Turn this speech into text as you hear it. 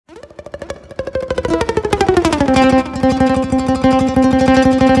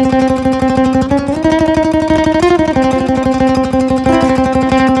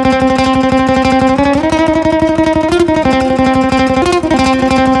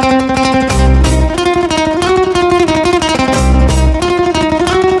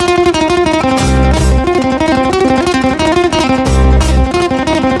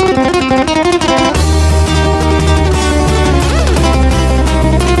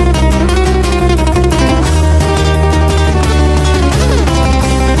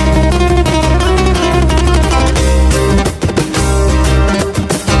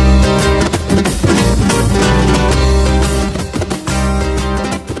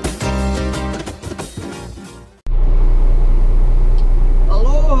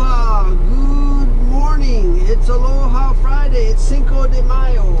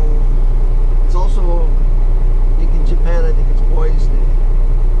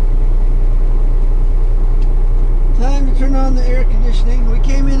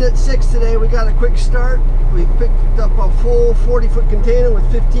today. We got a quick start. We picked up a full 40-foot container with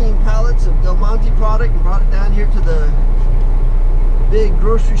 15 pallets of Del Monte product and brought it down here to the big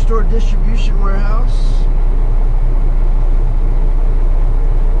grocery store distribution warehouse.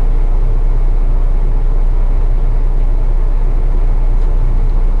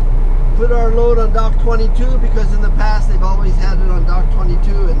 Put our load on dock 22 because in the past they've always had it on dock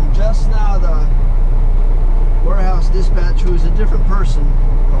 22, and just now the warehouse dispatch, who is a different person,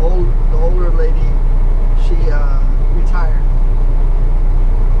 the older lady, she retired.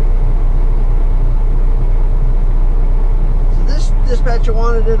 So this dispatcher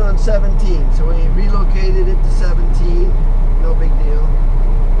wanted it on 17, so we relocated it to 17. No big deal.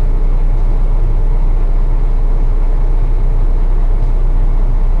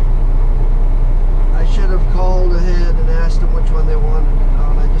 I should have called ahead and asked them which one they wanted it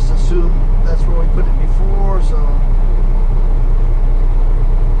on. I just assumed that's where we put it before, so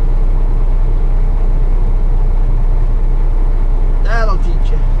that'll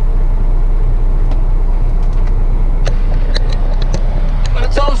teach you.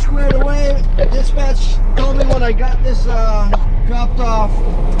 That's all squared away. Dispatch told me when I got this dropped off,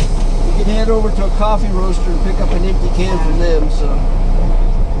 we can head over to a coffee roaster and pick up an empty can from them. So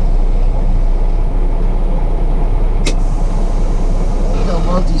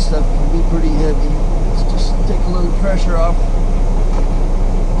Monty stuff can be pretty heavy. Let's just take a little pressure off.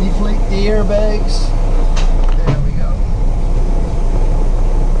 Deflate the airbags. There we go.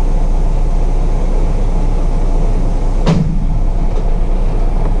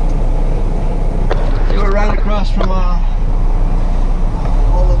 They were right across from all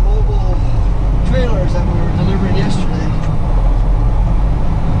the mobile trailers that we were delivering yesterday.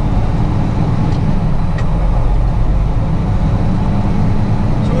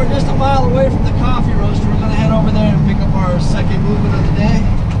 We're just a mile away from the coffee roaster. We're going to head over there and pick up our second movement of the day.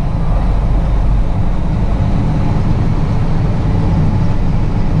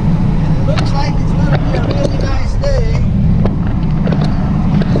 And it looks like it's going to be a really nice day.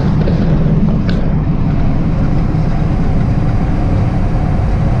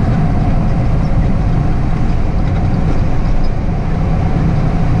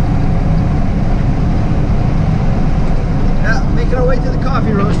 Making our way to the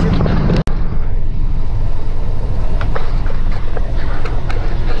coffee roaster. I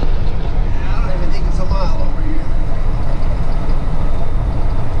don't even think it's a mile over here.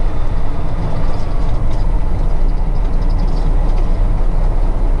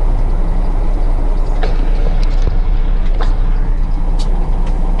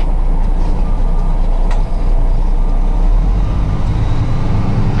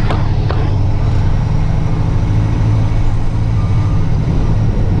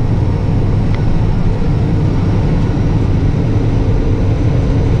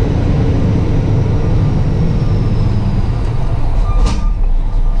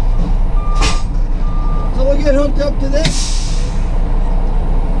 Get hooked up to this,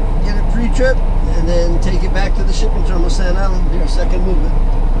 get it pre-trip, and then take it back to the shipping terminal, San Allen, be our second movement.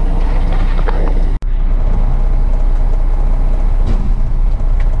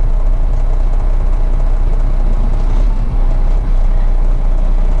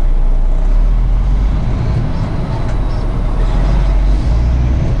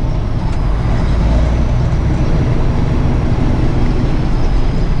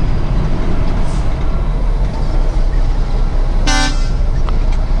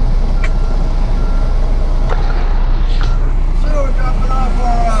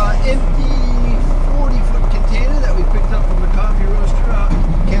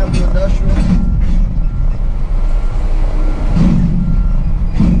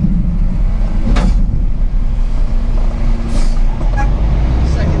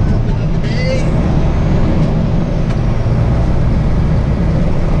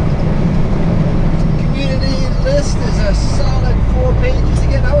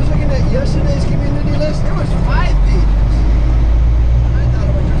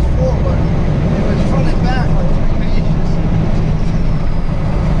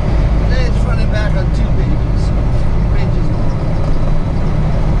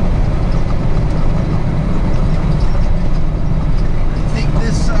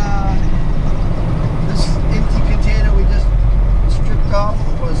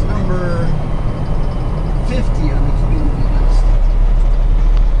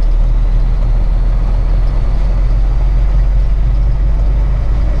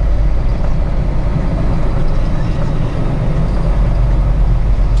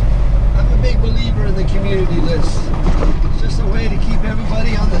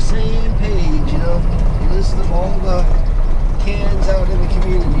 list of all the cans out in the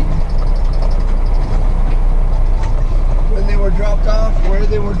community. dropped off, where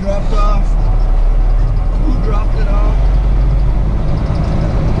they were dropped off, who dropped it off.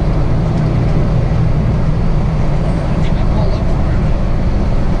 I think I pulled up for it.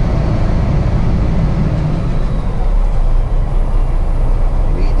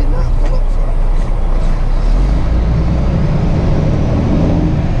 We did not pull up for it.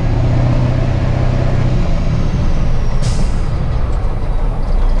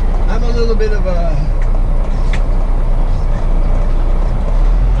 I'm a little bit of a,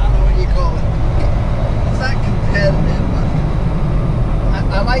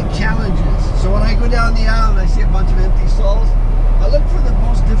 I like challenges. So when I go down the aisle and I see a bunch of empty stalls, I look for the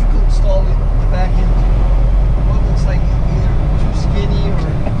most difficult stall to back into. One that's like either too skinny or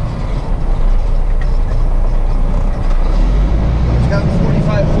it's got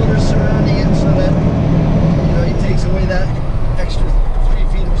 45 footers surrounding it, so that it takes away that extra 3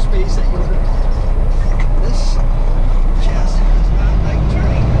 feet of space that you would. This chassis does not like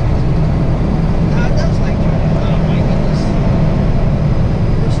turning. Now it does like turning. Oh my goodness.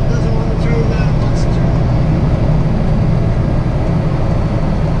 Doesn't want to turn that, wants to turn.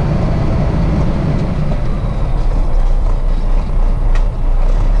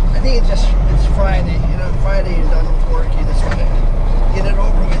 I think it's Friday. Friday you're done with work, you just want to get it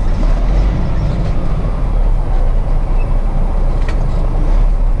over with.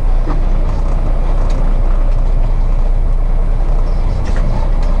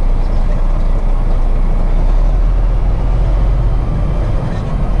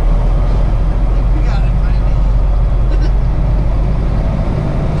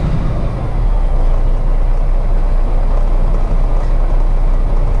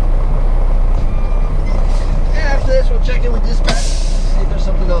 Check in with dispatch, see if there's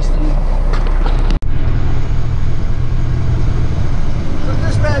something else to do. So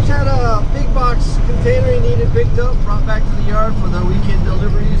dispatch had a big box container he needed picked up, brought back to the yard for the weekend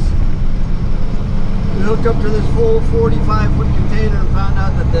deliveries. We hooked up to this full 45-foot container and found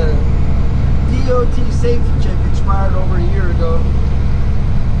out that the DOT safety check expired over a year ago.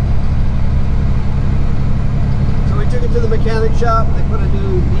 So we took it to the mechanic shop, they put a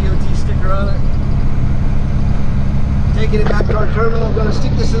new DOT sticker on it. Taking it back to our terminal. I'm going to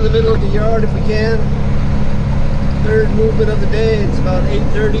stick this in the middle of the yard if we can. Third movement of the day. It's about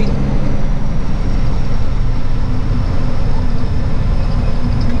 8:30.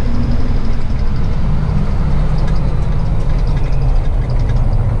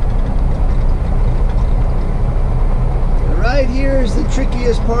 Right here is the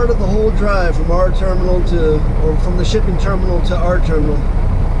trickiest part of the whole drive from our terminal or from the shipping terminal to our terminal.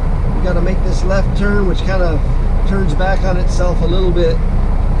 We got to make this left turn, which kind of turns back on itself a little bit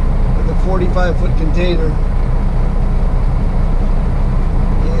with a 45-foot container.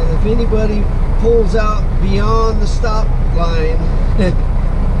 And if anybody pulls out beyond the stop line, yeah,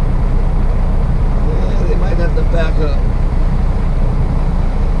 they might have to back up.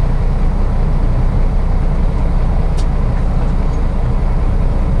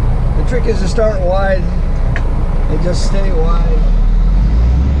 The trick is to start wide and just stay wide.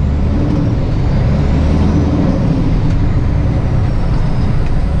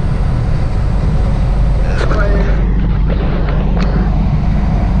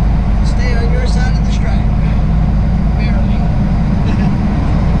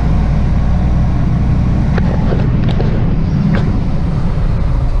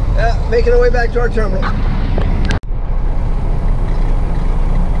 Making our way back to our terminal.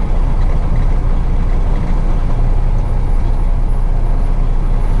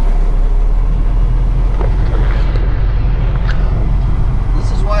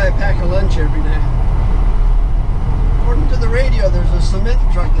 This is why I pack a lunch every day. According to the radio, there's a cement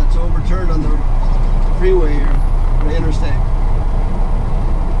truck that's overturned on the freeway here, the interstate.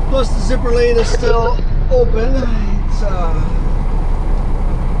 Plus the zipper lane is still open. It's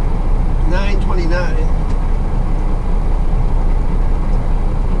 9:29.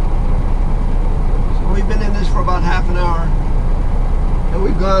 So we've been in this for about half an hour, and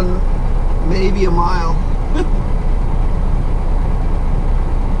we've gone maybe a mile.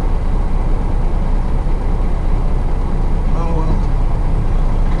 Oh well.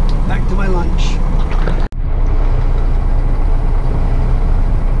 Back to my lunch.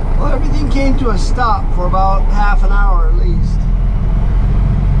 Well, everything came to a stop for about half an hour at least.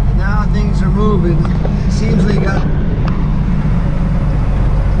 Now things are moving. It seems they got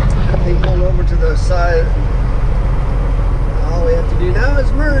everything pulled over to the side. All we have to do now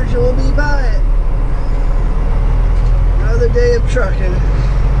is merge and we'll be by it. Another day of trucking.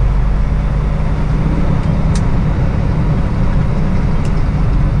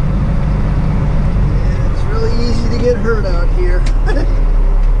 Yeah, it's really easy to get hurt out here.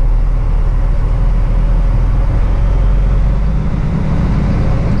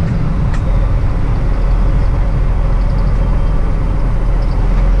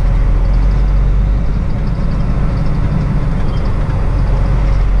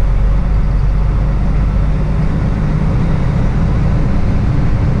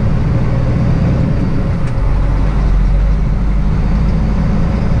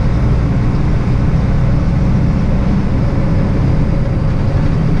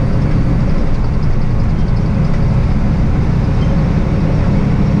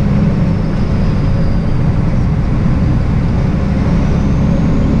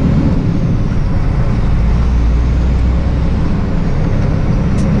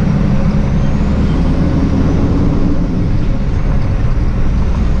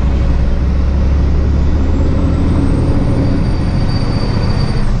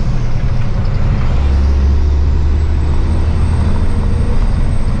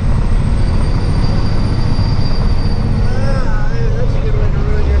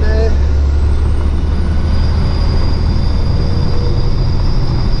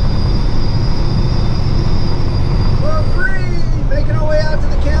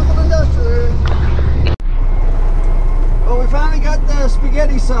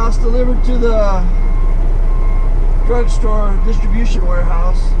 spaghetti sauce delivered to the drugstore distribution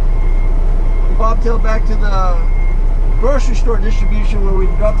warehouse. We bobtailed back to the grocery store distribution where we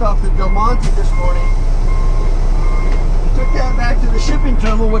dropped off the Del Monte this morning. We took that back to the shipping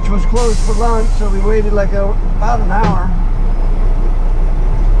terminal, which was closed for lunch, so we waited like about an hour.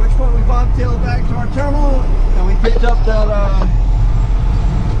 At which point we bobtailed back to our terminal and we picked up that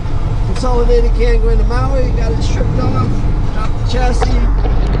consolidated can going to Maui, got it stripped off, dropped the chassis.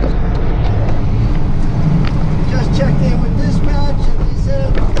 Just checked in with dispatch and they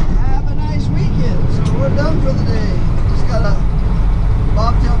said, have a nice weekend. So we're done for the day. Just got to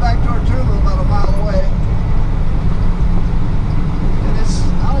bobtail back to our terminal about a mile away. And I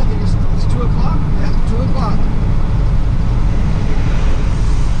don't think it's 2 o'clock. Yeah, 2 o'clock.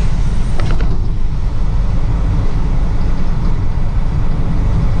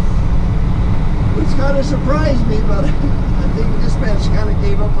 Which kind of surprised me, but I think dispatch kind of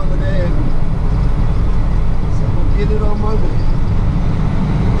gave up on the day. Get it on Monday. I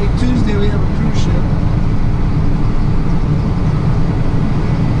think Tuesday we have a cruise ship.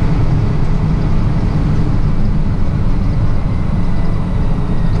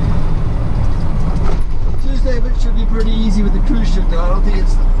 Tuesday, but it should be pretty easy with the cruise ship though. I don't think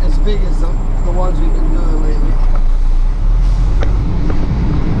it's as big as the ones we've been doing lately.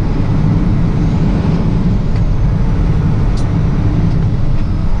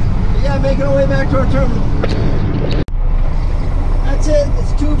 But yeah, making our way back to our terminal. That's it.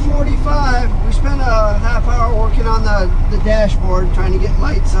 It's 2:45. We spent a half hour working on the dashboard, trying to get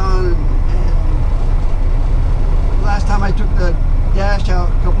lights on. And last time I took the dash out,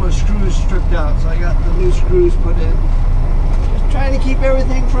 a couple of screws stripped out, so I got the new screws put in. Just trying to keep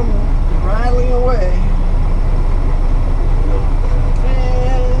everything from rattling away.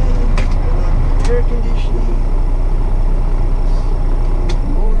 Fan, air conditioning.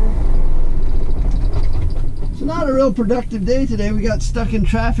 Not a real productive day today. We got stuck in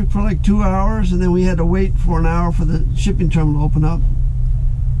traffic for like 2 hours and then we had to wait for an hour for the shipping terminal to open up.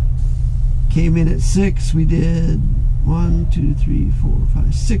 Came in at 6. We did 1, 2, 3, 4,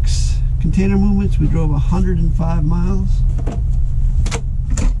 5, 6 container movements. We drove 105 miles.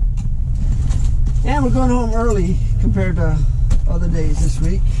 And we're going home early compared to other days this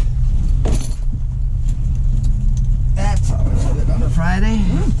week. That's always good on a Friday.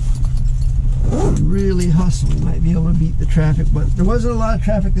 Really hustle. We might be able to beat the traffic, but there wasn't a lot of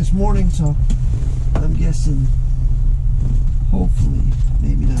traffic this morning, so I'm guessing hopefully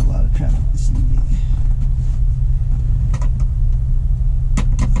maybe not a lot of traffic this evening.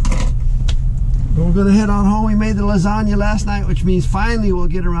 But we're gonna head on home. We made the lasagna last night, which means finally we'll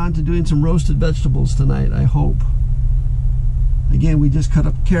get around to doing some roasted vegetables tonight, I hope. Again, we just cut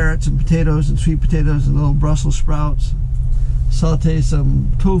up carrots and potatoes and sweet potatoes and little Brussels sprouts. Saute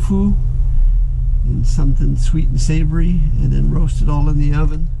some tofu and something sweet and savory, and then roast it all in the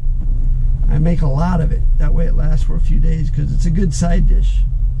oven. I make a lot of it, that way it lasts for a few days because it's a good side dish.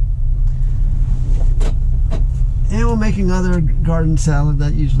 And we're making other garden salad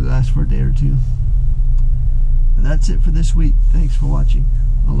that usually lasts for a day or two. But that's it for this week. Thanks for watching.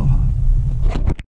 Aloha.